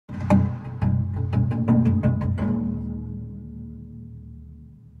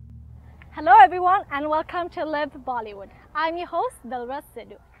everyone, and welcome to Live Bollywood. I'm your host Dilraz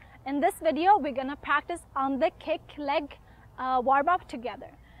Sidhu. In this video, we're gonna practice on the kick leg warm-up together.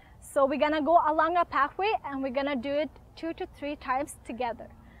 So we're gonna go along a pathway and we're gonna do it 2 to 3 times together.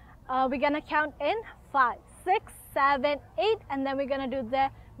 We're gonna count in 5, 6, 7, 8, and then we're gonna do the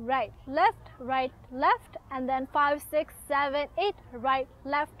right, left, and then 5, 6, 7, 8, right,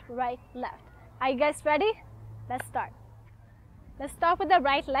 left. Are you guys ready? Let's start. Let's start with the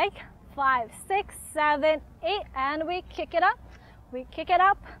right leg. 5, 6, 7, 8, and we kick it up. We kick it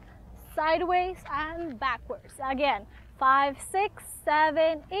up, sideways and backwards. Again, 5, 6,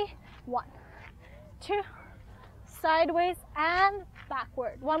 7, 8, 1, 2, sideways and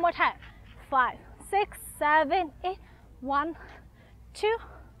backward. One more time. 5, 6, 7, 8, 1, 2,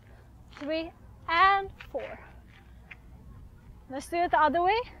 3, and 4. Let's do it the other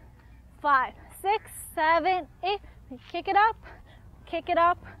way. 5, 6, 7, 8. We kick it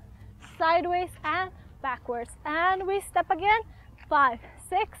up, sideways and backwards. And we step again. 5,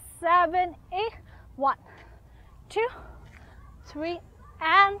 6, 7, 8. 1, 2, 3,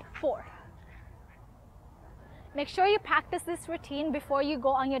 and 4. Make sure you practice this routine before you go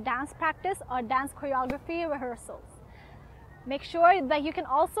on your dance practice or dance choreography rehearsals. Make sure that you can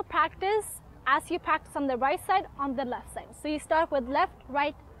also practice as you practice on the right side, on the left side. So you start with left,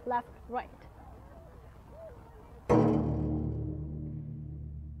 right, left, right.